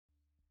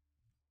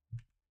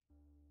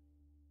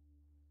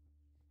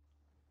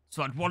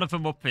So I had one of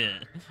them up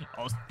here.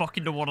 I was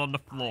fucking the one on the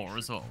floor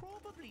as well.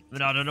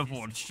 Then I had another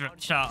one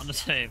stretched out on the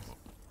table.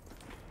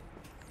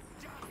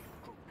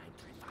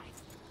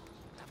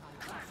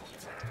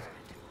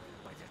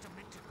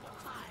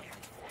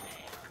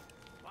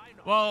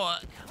 Well,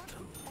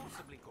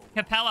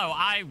 Capello,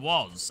 I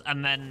was,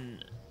 and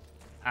then,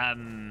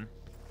 I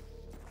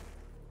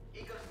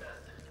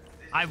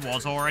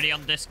was already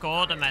on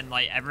Discord, and then,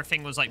 like,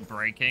 everything was, like,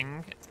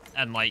 breaking,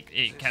 and, like,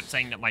 it kept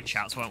saying that my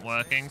chats weren't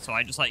working, so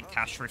I just, like,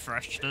 cache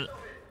refreshed it.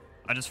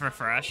 I just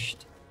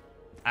refreshed.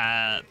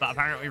 But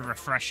apparently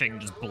refreshing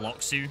just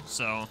blocks you,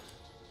 so, I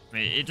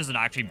mean, it doesn't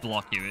actually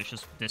block you, it's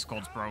just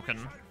Discord's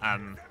broken.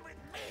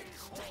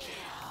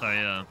 So,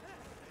 yeah.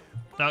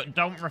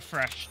 Don't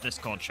refresh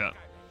Discord chat.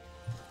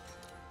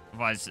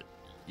 Otherwise,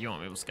 you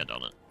won't be able to get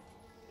on it.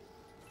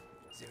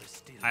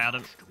 Hi,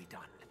 Adam.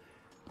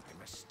 I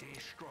must stay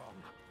strong.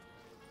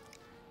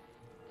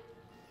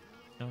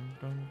 Dun,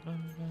 dun,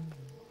 dun, dun.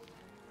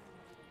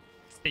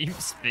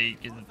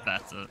 TeamSpeak is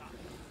better.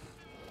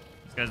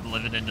 This guy's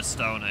living in the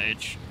Stone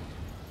Age.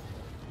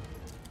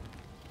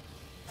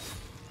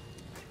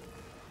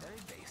 Very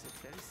basic,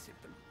 very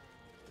simple.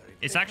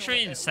 It's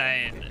actually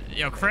insane.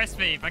 Yo,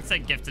 Crispy, thanks for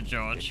that gift to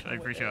George. I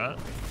appreciate it.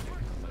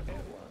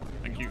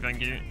 Thank you,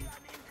 thank you.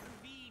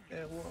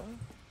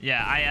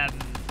 Yeah,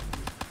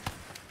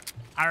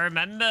 I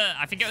remember,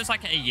 I think it was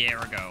like a year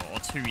ago or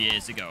 2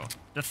 years ago,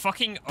 the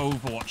fucking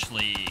Overwatch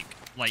League,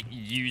 like,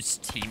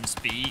 used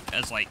TeamSpeak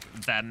as, like,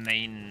 their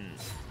main,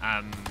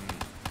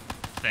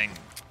 thing,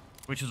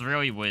 which was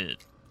really weird.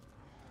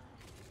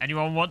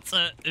 Anyone wants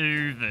a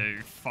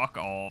Uvu? Fuck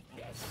off.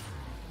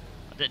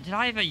 Did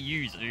I ever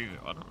use Uvu?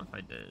 I don't know if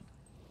I did.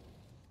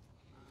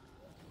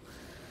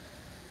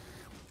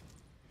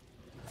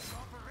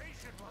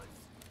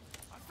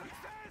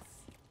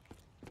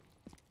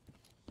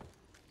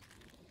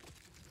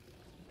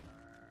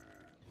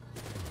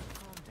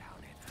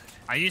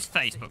 I use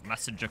Facebook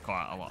Messenger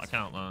quite a lot, I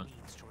can't lie.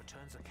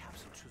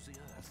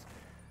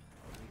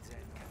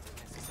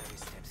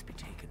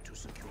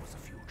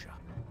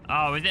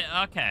 Oh, is it?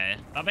 Okay.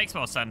 That makes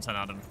more sense than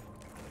Adam.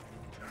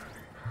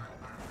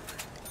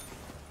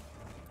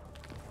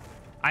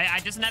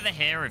 I just never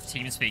hear of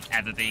TeamSpeak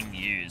ever being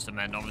used, and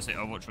then obviously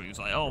Overwatch was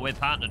like, oh, we're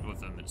partnered with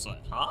them. It's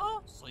like,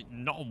 huh? It's like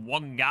not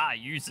one guy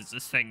uses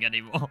this thing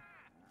anymore.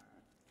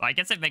 But I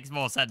guess it makes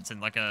more sense in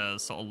like a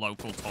sort of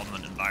local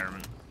tournament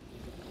environment.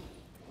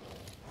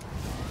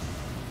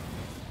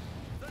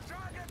 The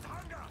dragon's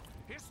hunger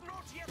is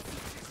not yet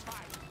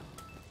satisfied.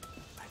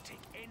 I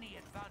take any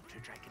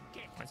advantage I can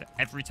get. What is it?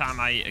 Every time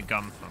I eat a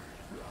gum.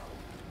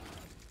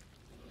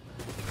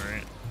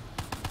 Alright.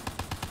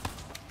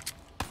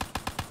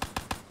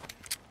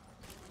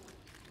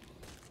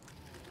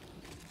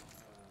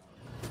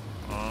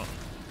 Oh.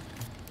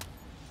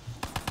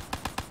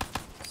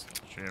 It's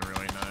actually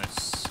really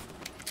nice.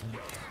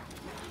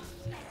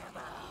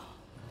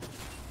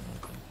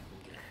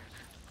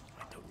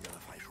 I don't know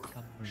if I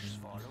should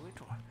swallow it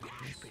or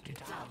spit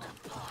it out.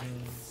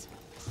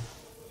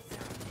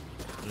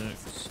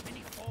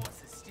 Many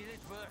forces still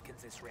at work in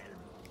this realm.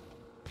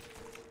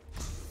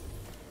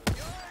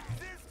 Your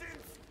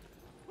existence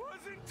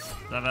wasn't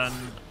 7.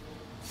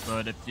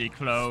 But if you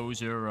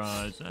close your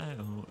eyes,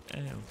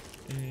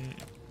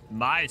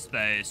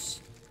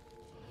 MySpace.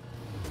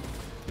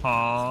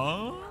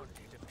 Huh?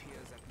 It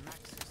appears that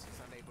Maxis is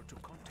unable to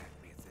contact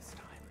me at this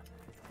time.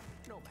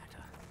 No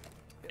matter.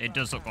 It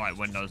does look like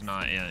Windows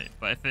 98,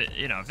 but if it,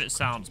 you know, if it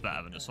sounds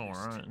better, then it's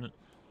alright, isn't it?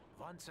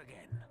 Once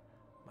again,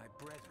 my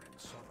brethren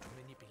sought to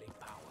manipulate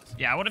powers.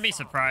 Yeah, I wouldn't be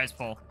surprised,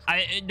 Paul.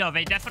 No,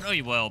 they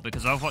definitely will,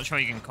 because Overwatch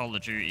League and Call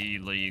of Duty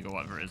League or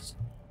whatever it is,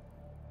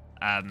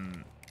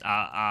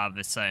 are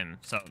the same.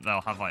 So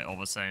they'll have like all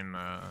the same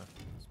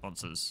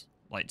sponsors,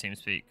 like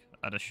TeamSpeak.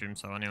 I'd assume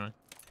so anyway.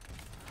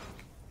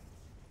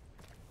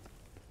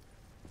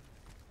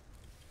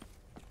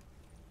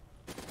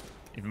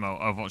 Even though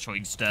Overwatch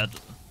League's dead.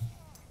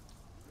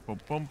 Hey,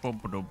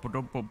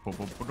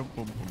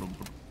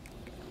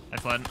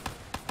 Flynn.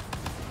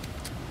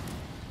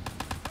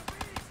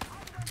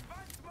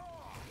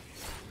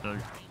 No.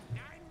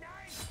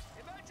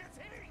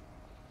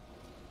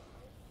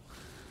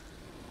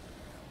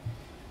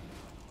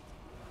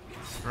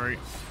 Great.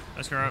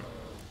 Let's go.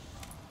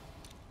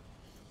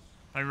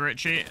 Hi,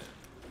 Richie.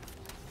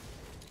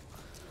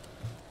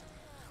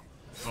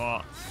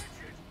 What?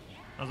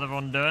 How's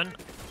everyone doing?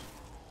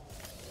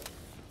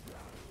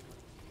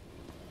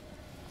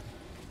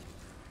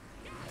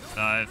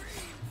 Dive.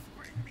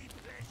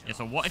 Yeah,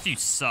 so what if you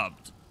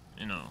subbed?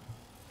 You know,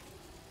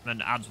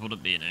 then ads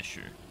wouldn't be an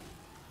issue.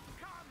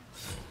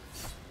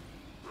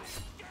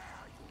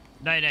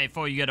 Nay,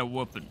 before you get a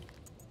whooping.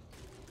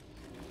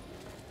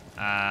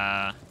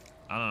 I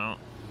don't know.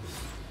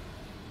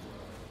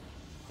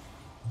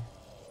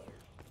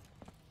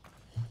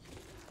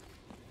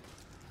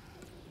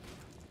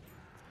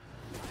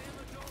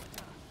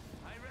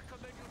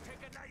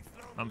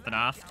 Month and a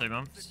half, 2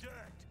 months.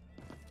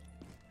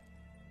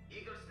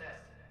 Eagle's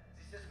Nest,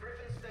 this is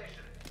Griffin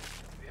Station.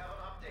 We have an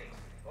update.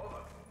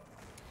 Over.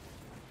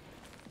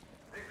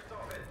 Victor,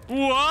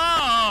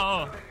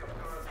 Whoa!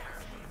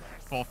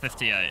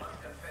 458.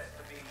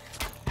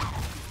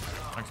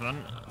 Thanks,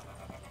 man.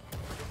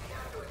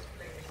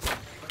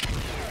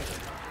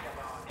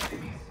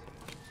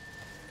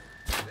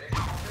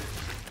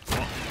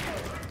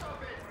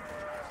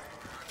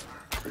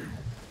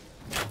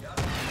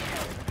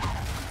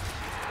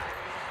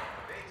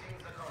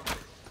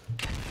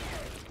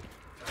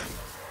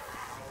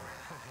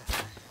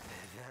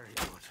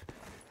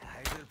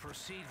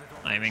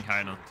 Aiming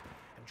high now.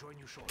 And join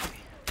you shortly.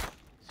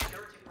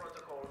 Security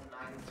protocol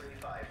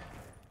 935.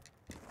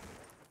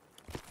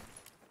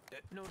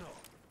 No,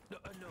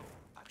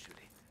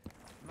 actually.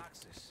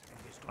 Maxis and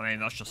his I mean,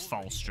 that's just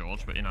false,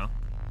 George, but you know.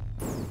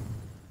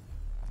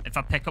 If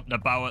I pick up the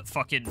bow at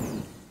fucking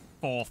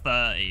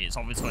 4:30, it's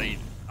obviously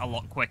a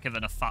lot quicker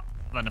than a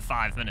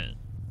 5 minute.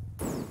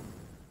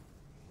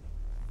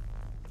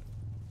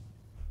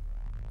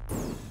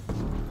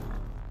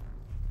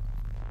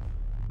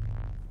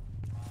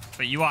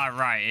 But you are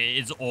right, it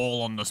is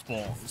all on the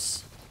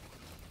spawns.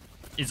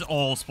 It's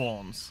all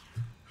spawns.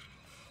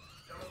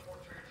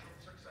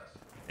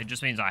 It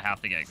just means I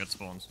have to get good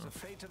spawns. The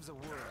fate of the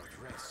world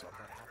rests on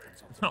what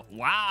happens on the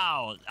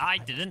Wow, I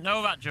didn't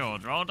know that,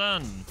 George. Well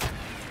done.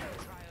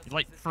 You're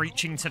like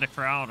preaching to the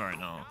crowd right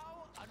now.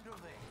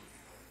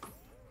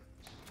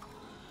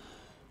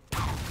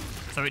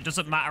 So it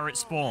doesn't matter it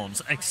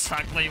spawns.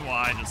 Exactly what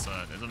I just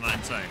said, isn't that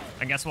insane?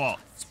 And guess what?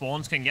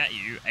 Spawns can get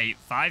you a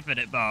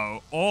 5-minute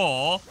bow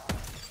or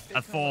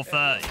a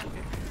 4:30.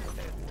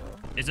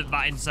 Isn't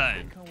that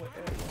insane?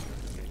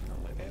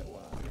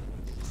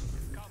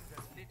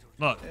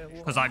 Look,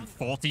 because I'm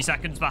 40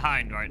 seconds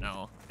behind right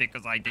now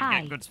because I didn't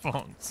get good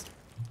spawns.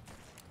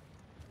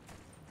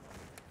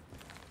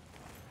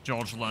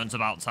 George learns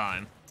about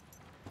time.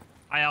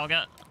 Hi,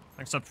 Alget.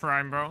 Thanks for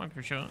Prime, bro. I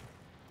appreciate it.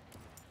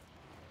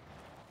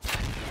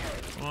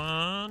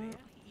 1.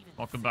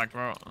 Welcome back,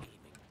 bro.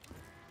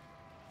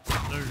 2.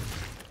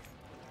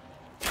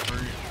 3.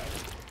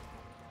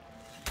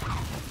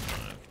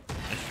 5.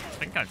 I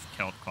think I've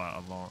killed quite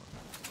a lot.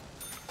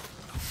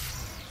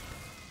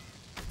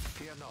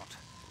 Fear not.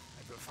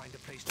 I will find a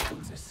place to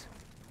put this.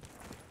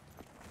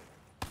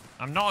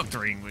 I'm not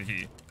agreeing with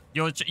you.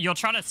 You're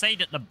trying to say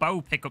that the bow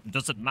pickup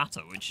doesn't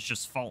matter, which is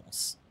just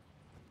false.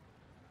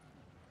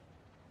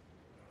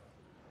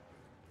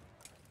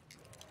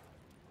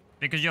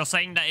 Because you're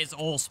saying that it's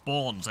all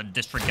spawns and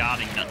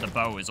disregarding that the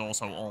bow is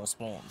also all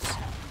spawns. Shall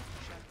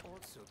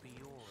also be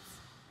yours.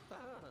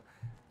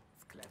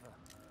 It's clever.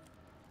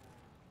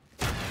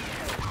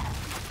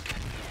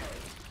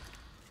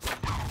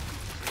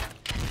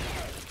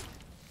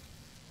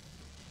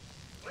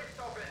 Lift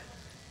open.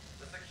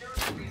 The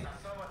security fees are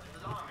somewhat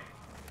alarming.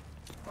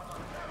 What on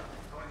earth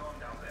is going on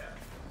down there?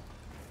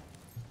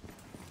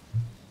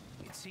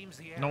 It seems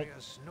the Nope. area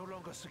is no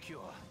longer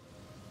secure.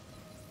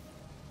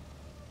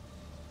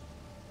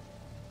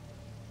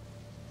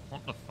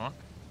 What the fuck?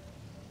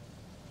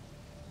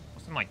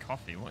 What's in my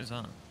coffee? What is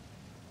that?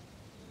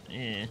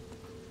 Yeah.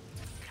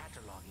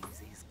 Cataloging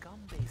these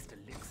gum-based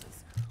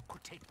elixirs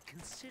could take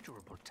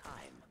considerable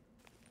time.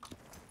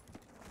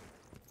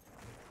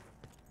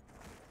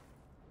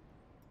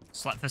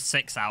 Slept for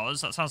 6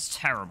 hours? That sounds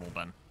terrible,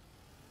 Ben.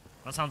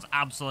 That sounds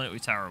absolutely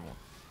terrible.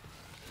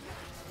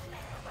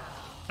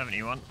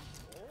 71.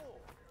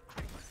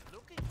 I was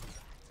looking.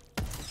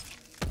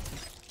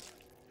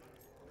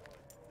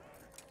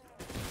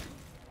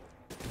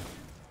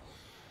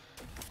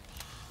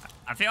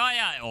 I feel like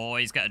I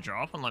always get a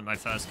drop on like my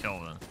first kill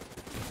though.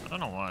 I don't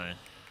know why.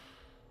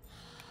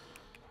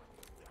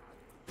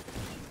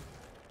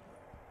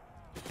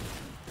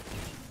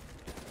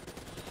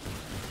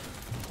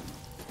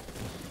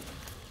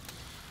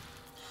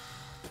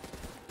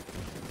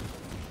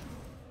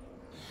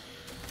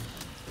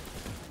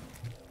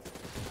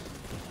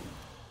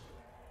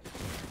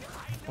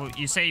 Well,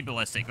 you say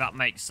ballistic, that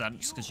makes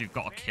sense because you've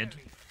got a kid.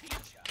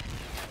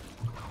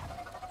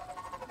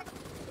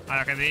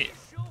 Hi, okay,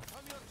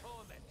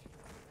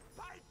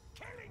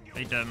 how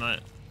you doing,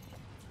 mate?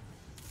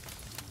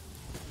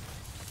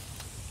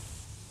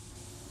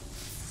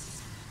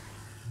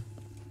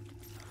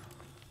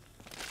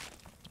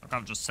 Like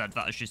I've just said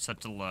that as she said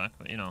to lurk,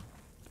 but you know.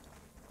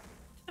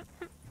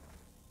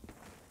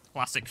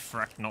 Classic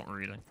Freck not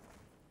reading.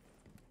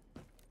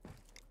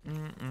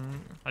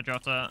 Hi,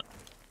 Jota.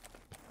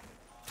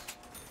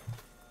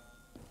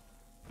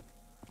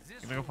 You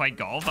gonna go play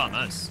golf? Oh,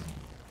 nice.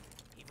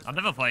 I've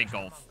never played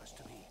golf.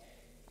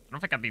 I don't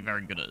think I'd be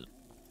very good at it.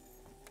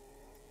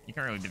 You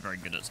can't really be very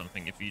good at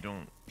something if you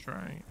don't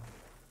try.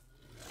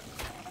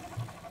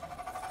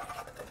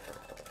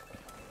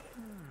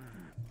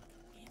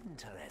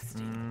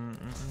 Interesting.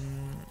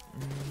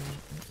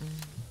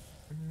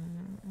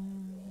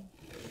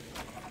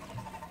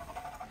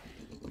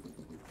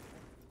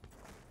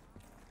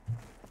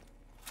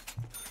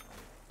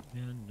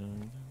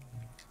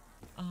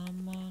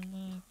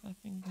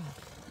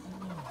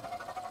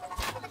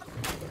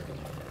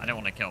 I didn't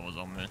want to kill was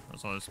on me.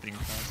 That's why I was being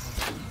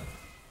careful.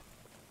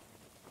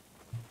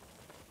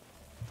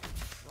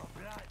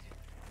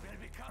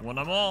 One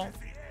of all.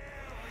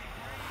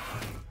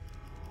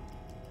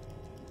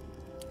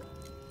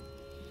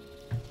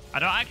 I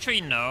don't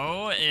actually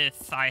know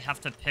if I have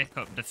to pick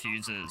up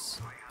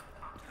diffusers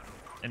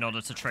in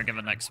order to trigger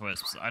the next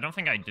wisps. I don't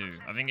think I do.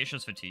 I think it's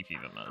just for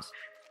TP that matters.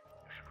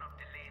 You should not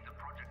delay the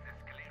project's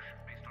escalation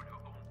based on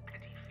your own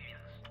petty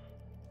fears.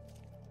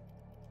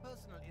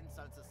 Personal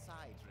insults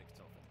aside,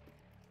 Richtofen,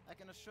 I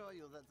can assure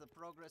you that the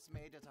progress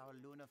made at our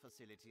lunar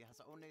facility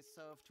has only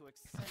served to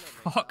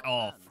accelerate Fuck our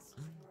off. plans.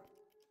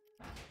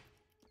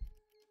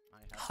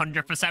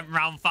 100%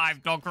 round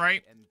 5 dog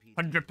rate.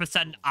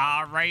 100%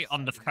 R rate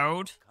on the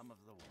code.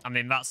 I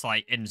mean, that's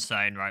like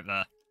insane right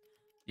there.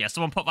 Yeah,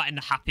 someone put that in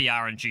the happy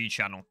RNG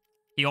channel.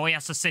 He only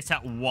has to sit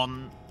at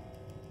one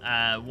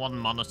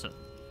monitor.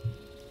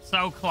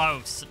 So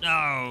close.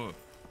 No.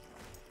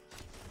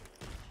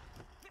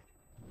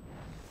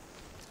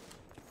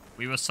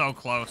 We were so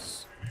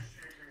close.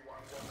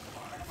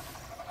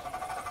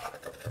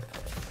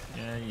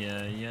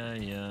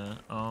 Yeah.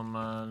 All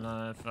my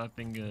life I've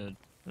been good.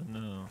 But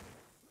no.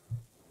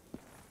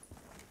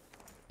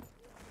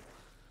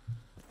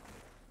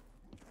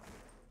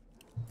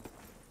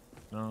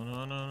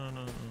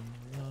 No.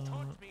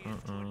 Taught me it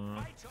would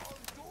fight on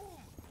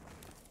doom.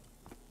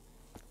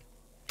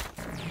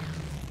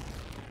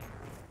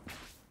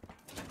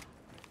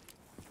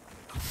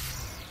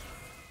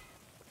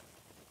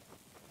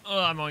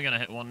 Oh, I'm only gonna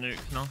hit one nuke,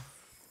 no?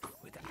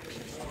 With access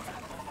to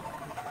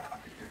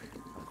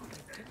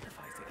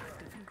identifies the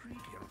active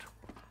ingredient.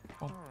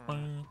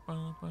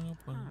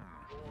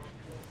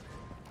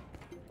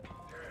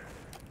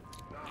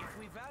 If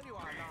we value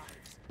our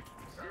lives,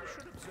 we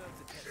should observe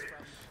the test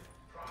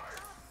from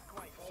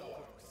quite so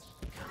close.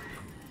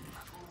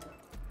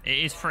 It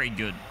is pretty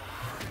good.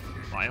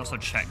 But I also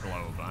check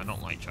glow, but I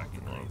don't like checking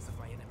glow. Of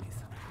my enemies.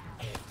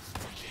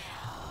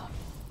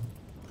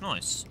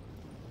 Nice.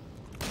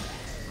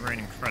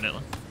 Raining credit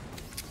left.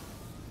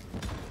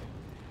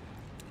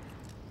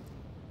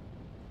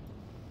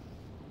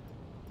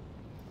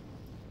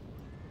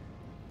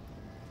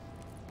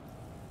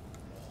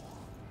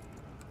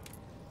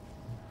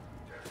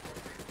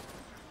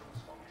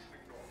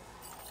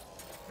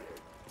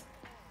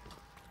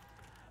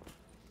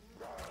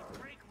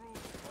 Break rules.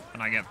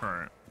 And I get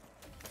hurt.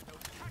 No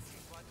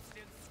cutting one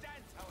still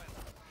stands,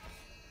 however.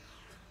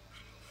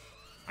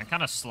 I'm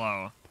kind of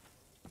slow.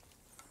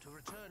 To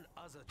return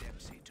other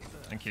Dempsey to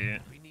Earth, Thank you.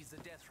 we need the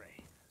death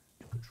ray.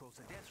 To control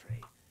the death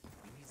ray,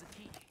 we need the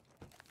key.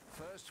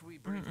 First we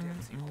bring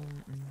Dempsey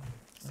home.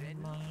 Then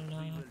we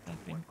will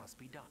do what must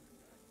be done.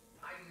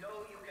 I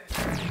know you can do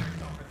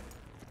something,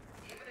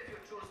 even if you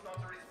choose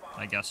not to respond.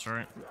 I guess,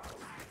 right?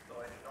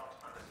 Though I do not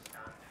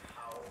understand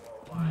how or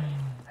why.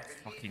 I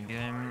believe Fucking you are,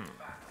 game. in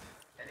fact,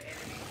 an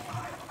enemy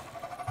spy.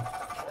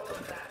 All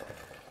of that.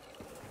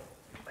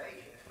 You may,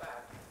 in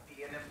fact,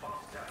 be an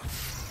imposter.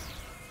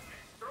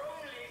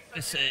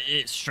 Strongly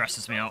It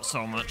stresses me out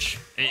so much.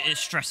 It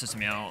stresses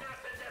me out.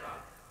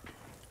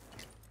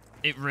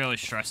 It really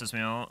stresses me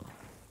out.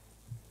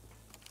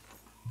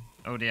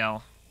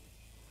 ODL.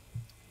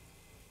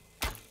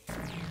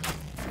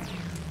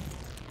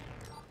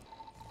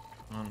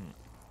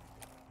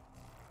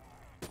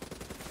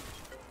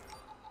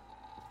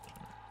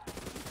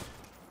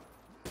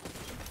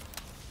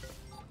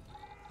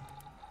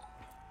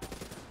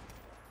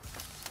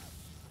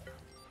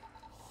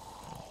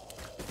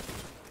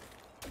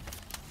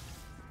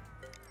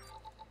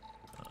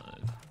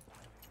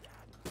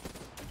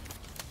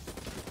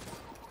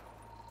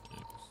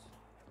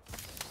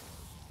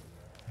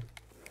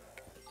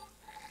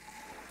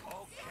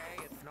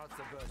 Okay, it's not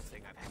the worst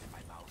thing I've had in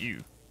my mouth.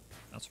 Ew.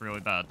 That's really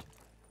bad.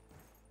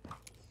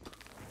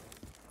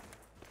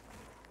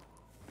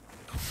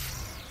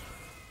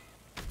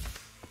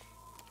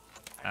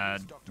 At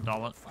least Dr. dollar.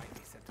 Ward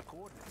finally sent the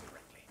coordinates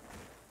correctly.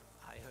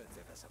 I heard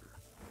there was some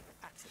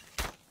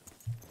accident.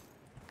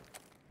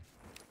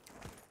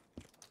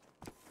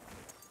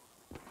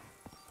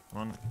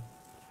 One.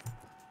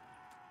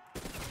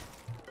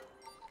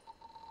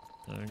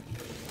 Two.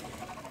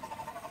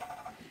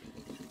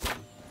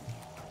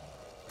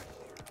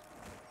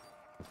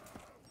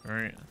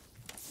 Three.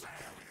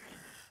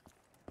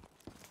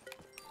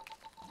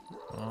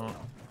 Four.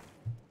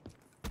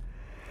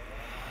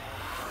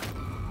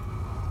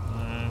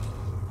 Five.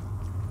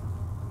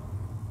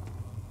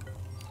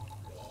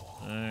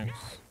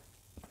 6.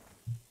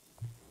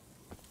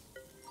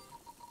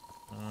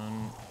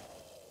 7.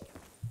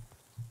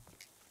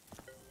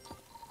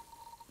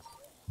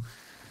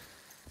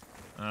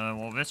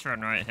 Well, this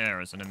run right here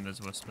is an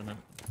invis wisp in it.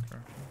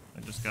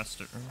 I just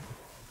guessed it wrong.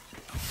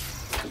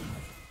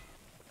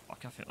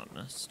 Fuck, I feel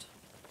I missed.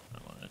 I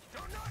lied. Do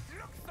not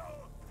look so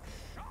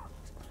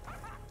shocked. I'm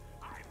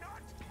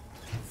not.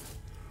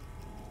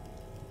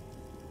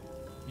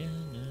 Yeah,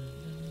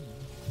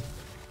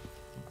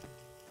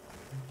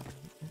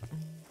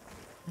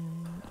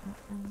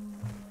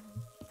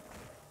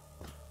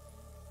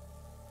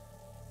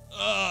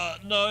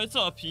 no, it's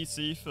not a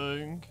PC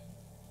thing.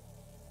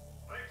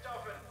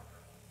 Richtofen,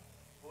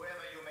 whoever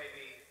you may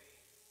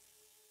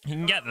be, You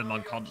can get them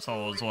on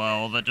console as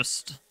well, they're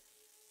just...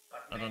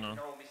 but I don't make know.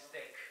 no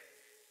mistake.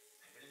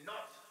 I will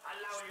not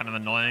allow you kind of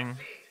to annoying.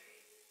 succeed.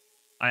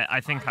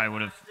 I think I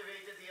would have.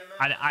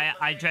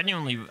 I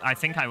genuinely, I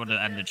think I would have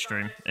ended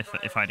stream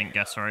if I didn't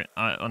guess right,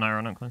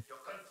 unironically. Your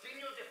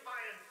continued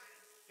defiance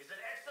is an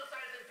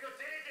exercise in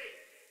futility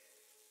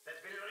that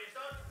will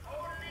result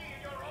only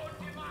in your own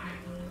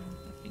demise.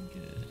 Fucking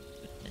good.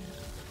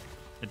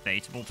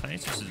 Debatable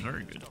pace. This is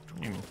very good.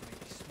 What do you mean?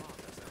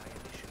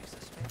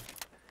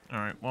 All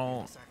right.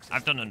 Well,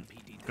 I've done a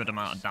good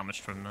amount of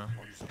damage to him now.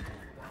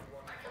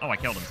 Oh, I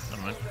killed him.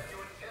 Never mind.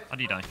 How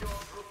did he die?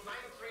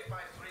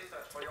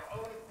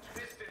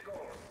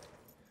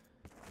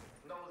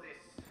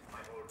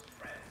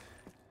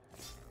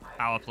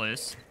 Power,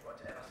 please.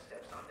 Whatever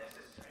steps are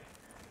necessary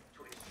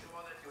to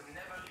ensure that you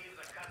never leave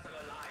the castle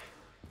alive.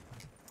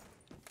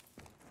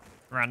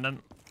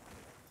 Random.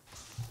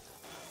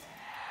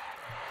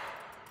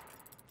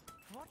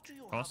 What do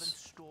you have in Boss.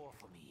 store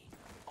for me,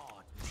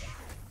 odd?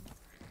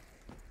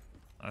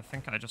 I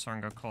think I just saw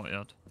him go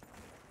courtyard.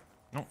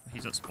 Nope,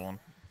 he's at spawn.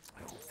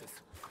 I hope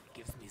this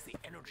gives me the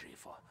energy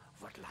for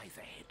what lies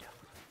ahead.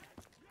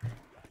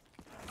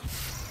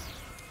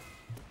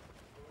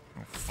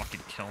 I'll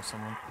fucking kill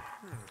someone.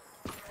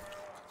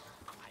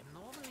 I'm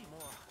normally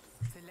more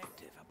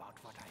selective about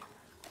what I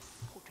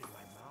put in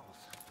my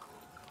mouth.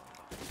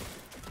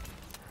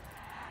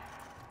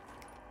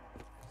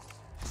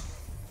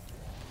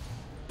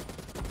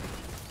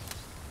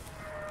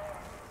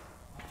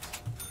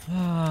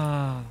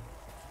 Ah,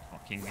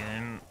 fucking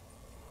game.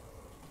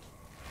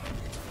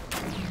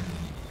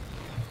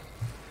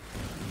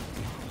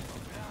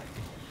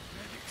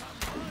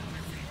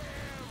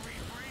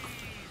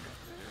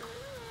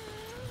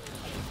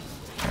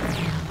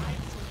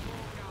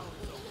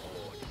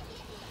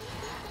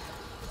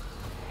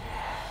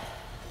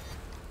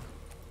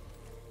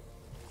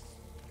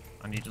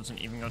 And he doesn't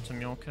even go to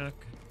Mjolkirk.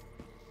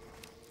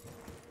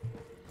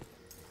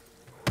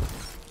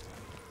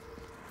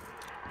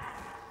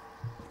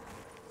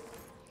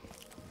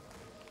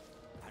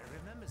 I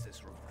remember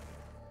this room.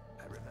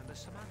 I remember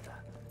Samantha.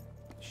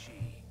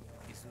 She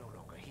is no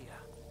longer here.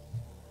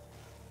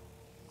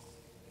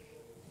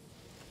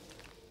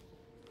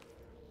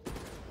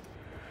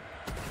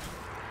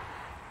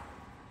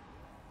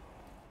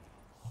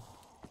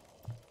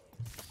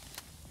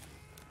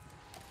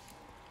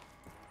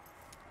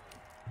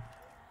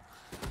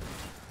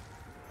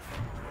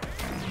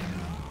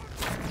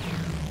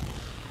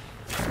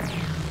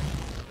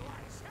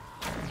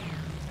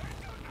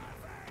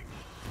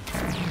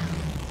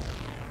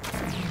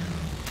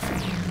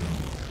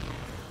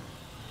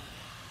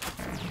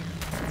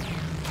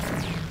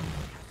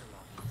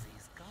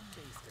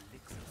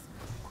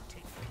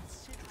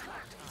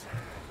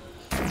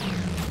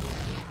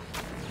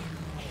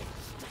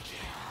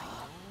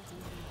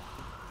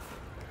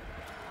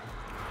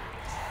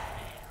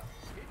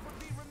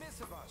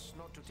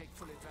 Not to take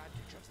full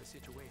advantage of the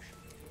situation.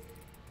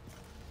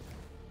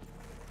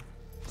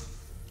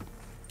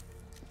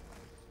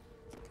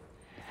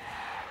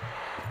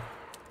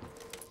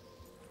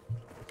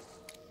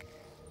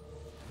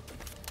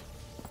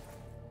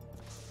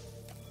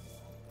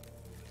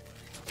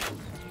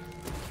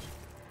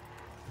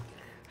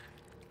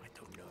 I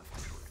don't know if I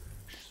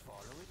should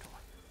swallow it or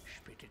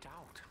spit it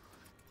out.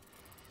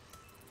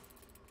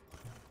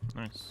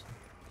 Nice.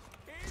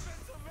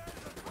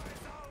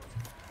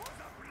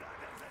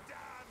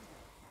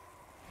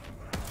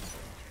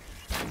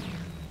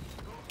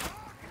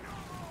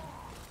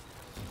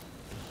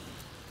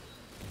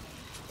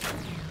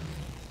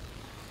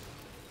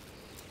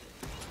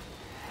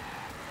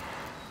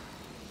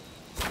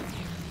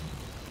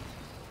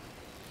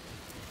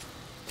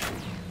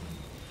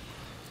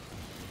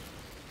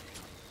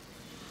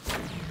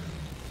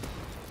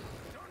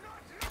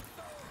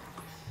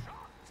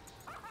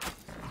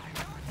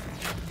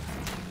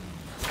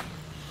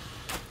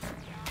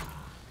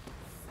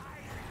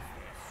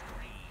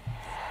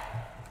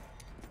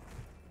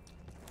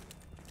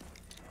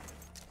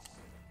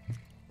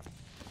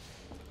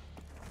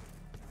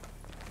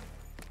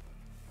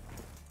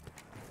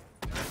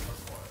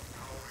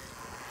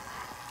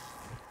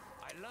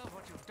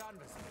 Done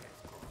with the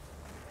next group.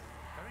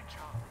 Very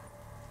charming.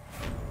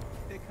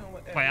 It come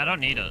with Wait, I don't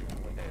need it.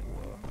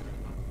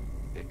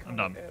 I'm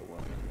done.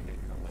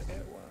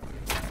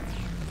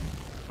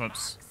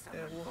 Whoops.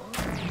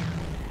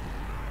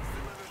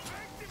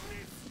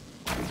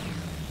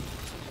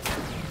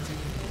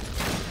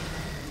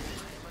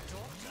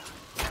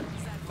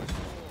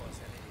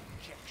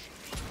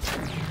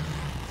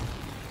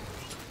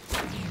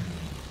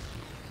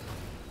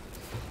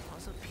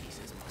 Other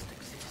pieces must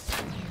exist.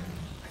 I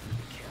will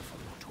be careful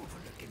not to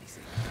overlook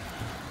anything.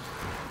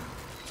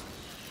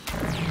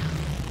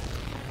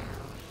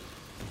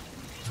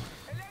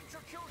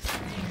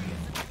 Electrocution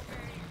is in the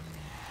vein.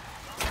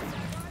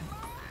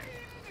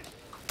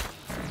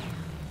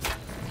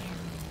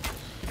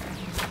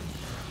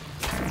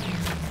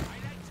 I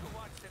like to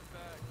watch them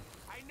burn.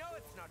 I know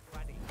it's not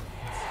funny.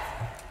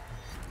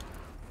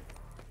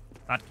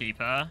 Bad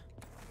keeper.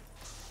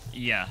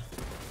 Yeah.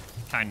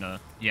 Kinda.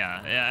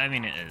 Yeah, I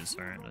mean it is.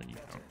 Right? You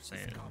can't say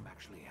it.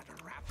 Actually had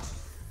a rap.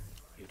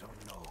 You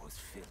don't know whose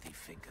filthy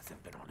fingers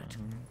have been on it.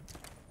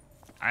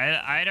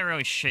 I had a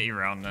really shitty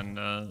round and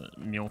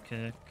mule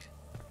kick.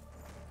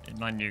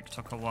 My nuke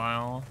took a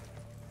while.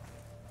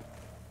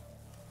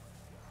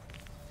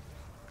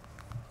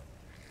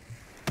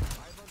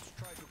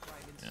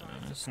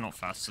 Yeah, it's not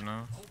fast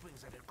enough. Hoping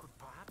that it could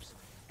perhaps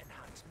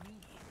enhance me.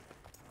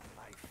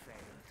 I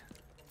failed.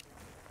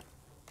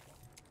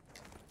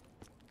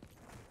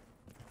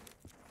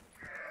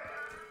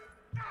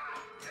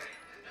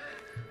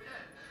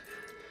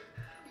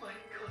 My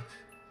God.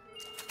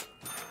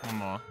 One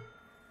more.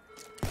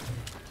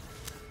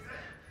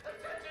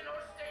 Attention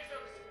all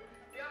stations!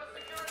 We have a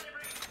security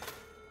breach!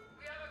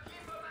 We have a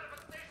keeper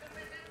manifestation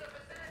within the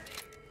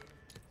facility!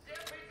 The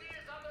MPD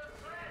is under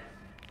threat!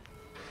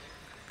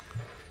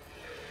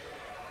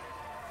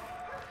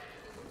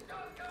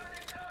 Don't come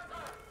any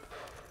closer!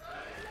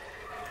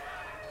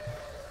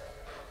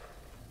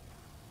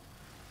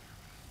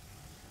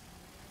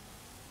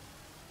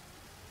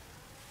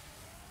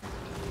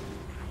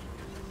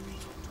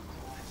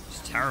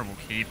 Just terrible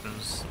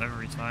keepers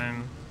every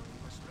time.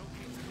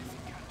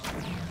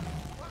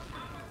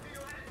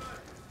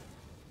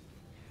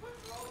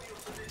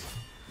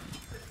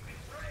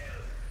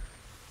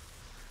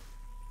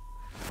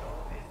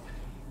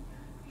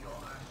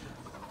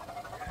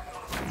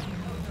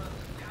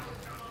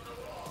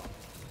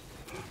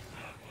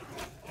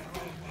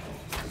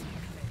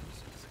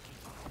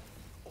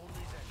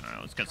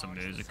 Alright, let's get some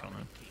music on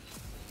it.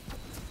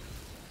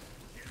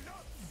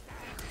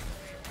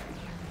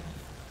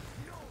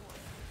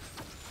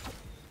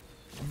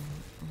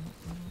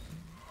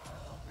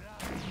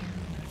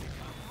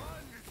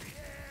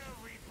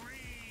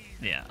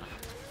 Yeah.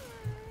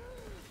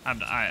 I'm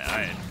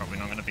probably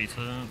not gonna beat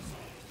it.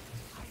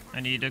 I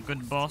need a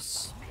good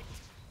boss.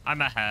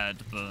 I'm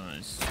ahead, but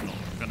it's not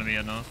gonna be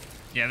enough.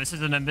 Yeah, this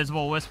is an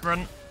invisible wisp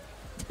run.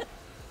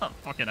 I'm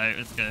fucking out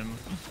this game.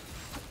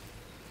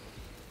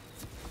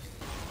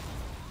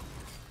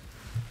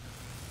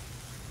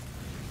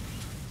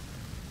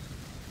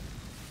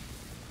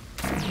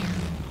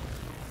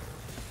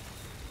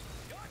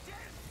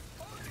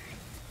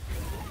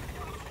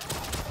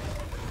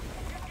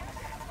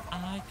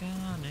 I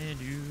gonna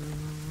do.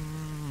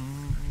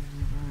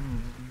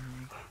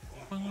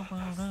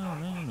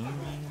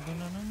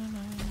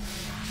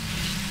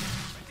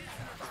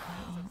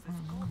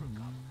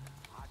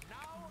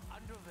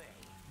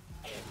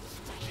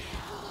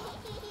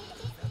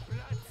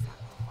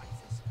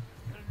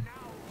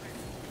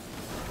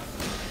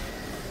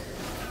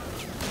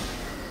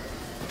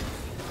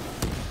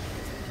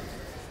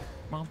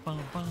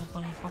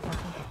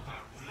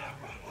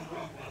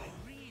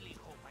 Really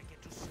hope I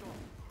get to stop.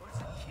 Or it's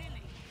a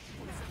killing.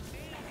 Or it's a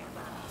failing.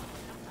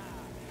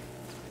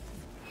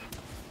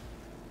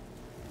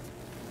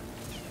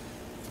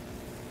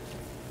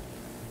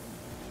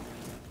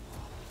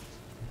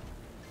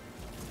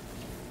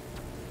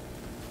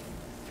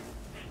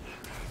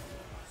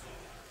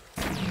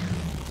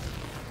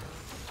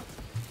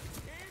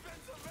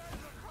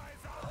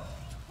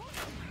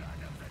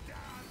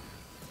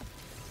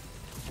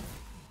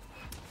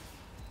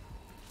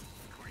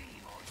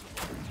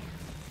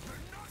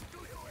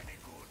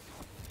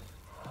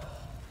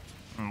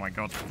 Oh my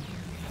god.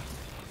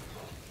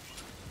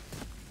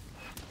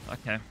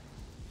 Okay.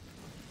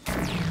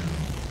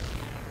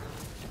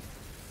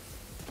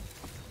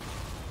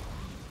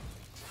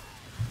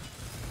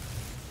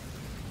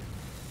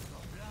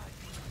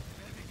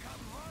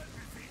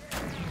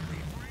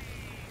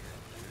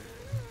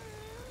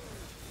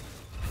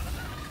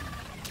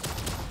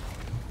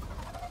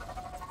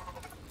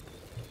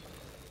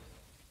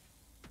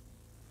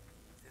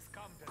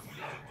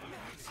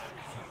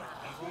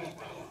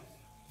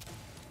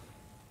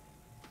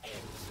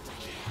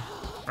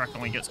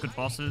 Reckon when he gets good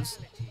bosses.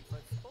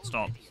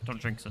 Stop.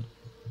 Don't drink it.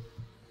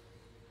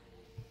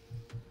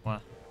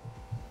 What?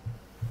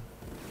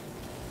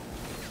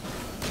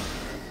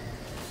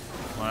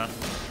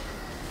 Left.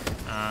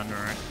 And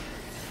right.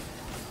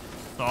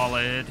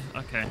 Solid.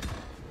 Okay.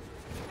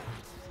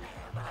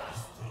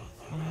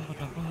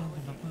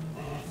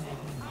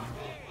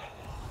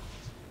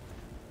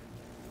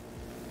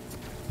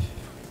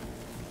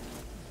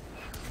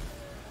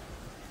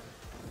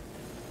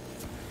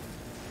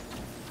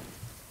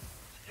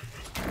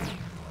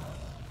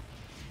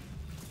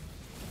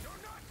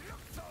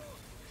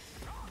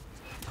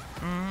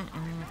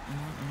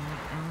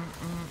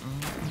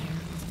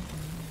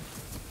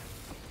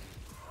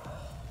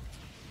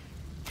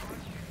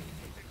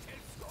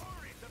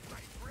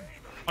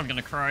 I'm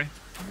gonna cry.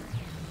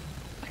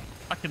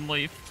 I can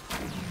leave.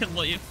 I can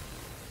leave.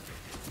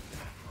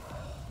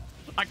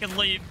 I can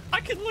leave. I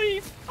can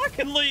leave. I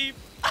can leave.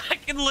 I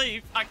can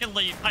leave. I can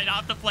leave. I don't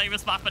have to play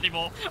this map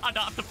anymore. I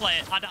don't have to play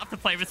it. I don't have to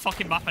play this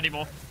fucking map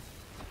anymore.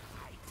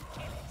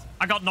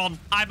 I got none.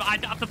 I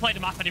don't have to play the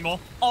map anymore.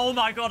 Oh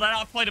my god, I don't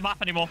have to play the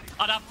map anymore.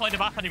 I don't have to play the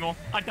map anymore.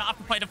 I don't have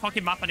to play the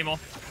fucking map anymore.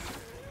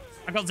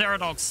 I got 0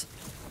 dogs.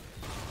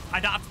 I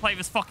don't have to play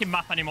this fucking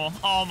map anymore.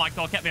 Oh my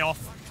god, get me off.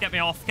 Get me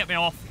off. Get me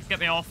off. Get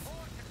me off.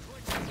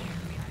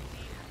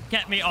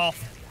 Get me off.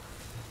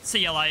 See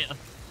you later.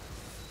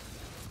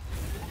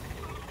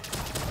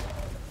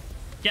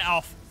 Get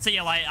off. See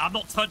you later. I'm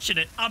not touching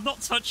it. I'm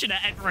not touching it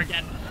ever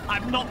again.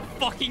 I'm not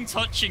fucking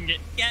touching it.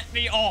 Get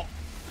me off.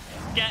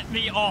 Get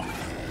me off.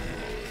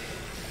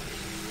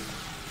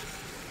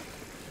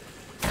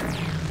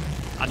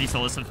 I need to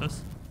listen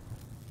first.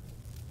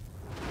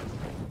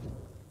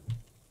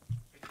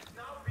 It is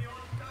now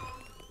beyond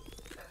doubt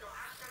that your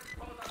actions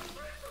pose a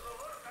threat to the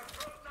work of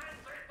Group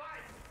 935.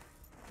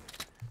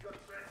 Your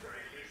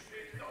treachery leaves me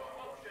no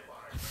option.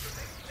 You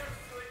take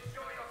steps to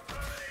ensure your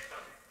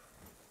termination.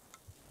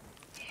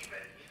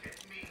 Even if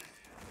it means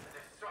the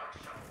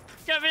destruction.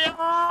 Get me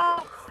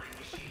off!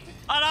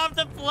 I don't have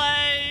to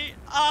play.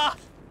 I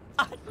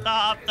don't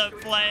have to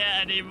play it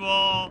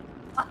anymore.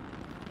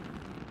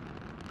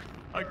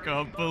 I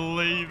can't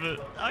believe it.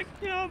 I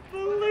can't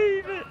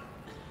believe it.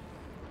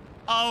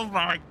 Oh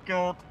my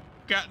god.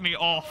 Get me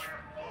off.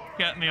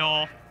 Get me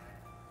off.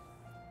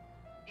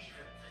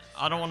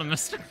 I don't want to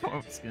miss the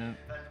quotes again.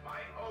 That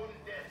my own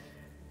death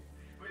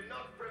will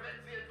not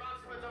prevent the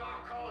advancement of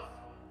our cause.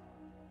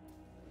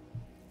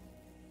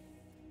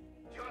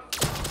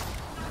 Just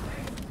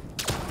nothing.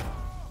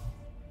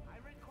 I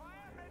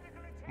require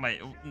medical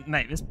attention. Wait,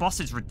 mate, this boss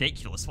is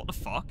ridiculous. What the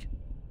fuck?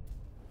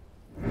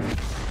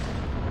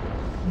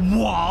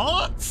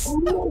 What?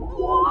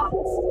 What?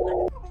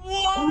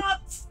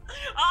 What?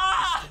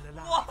 Ah!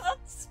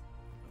 What?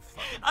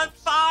 A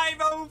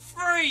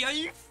 503? Are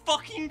you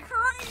fucking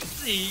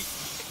crazy?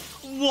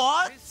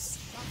 What?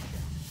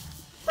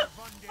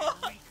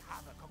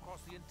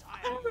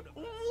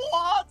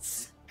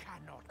 What?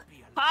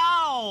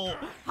 How?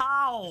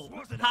 How?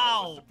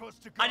 How?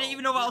 I didn't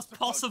even know that was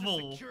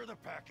possible.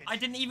 I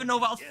didn't even know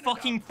that was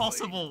fucking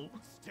possible.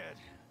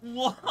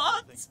 What?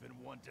 Thing's been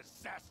one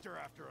disaster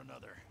after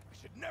another. I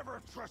should never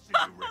have trusted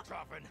you,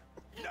 Richthofen.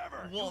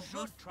 Never. What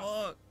the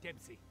fuck?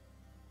 Dempsey.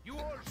 You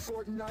all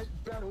Fortnite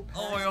battle pass.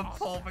 Oh, you're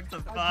perfect to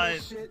I fight.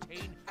 get shit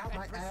out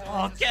my ass.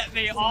 Oh, get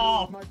me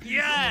off!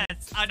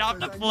 Yes! I'd have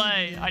to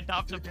play. I'd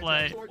have to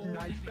play.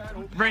 Fortnite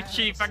battle pass.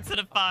 Richie, thanks for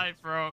the 5, bro.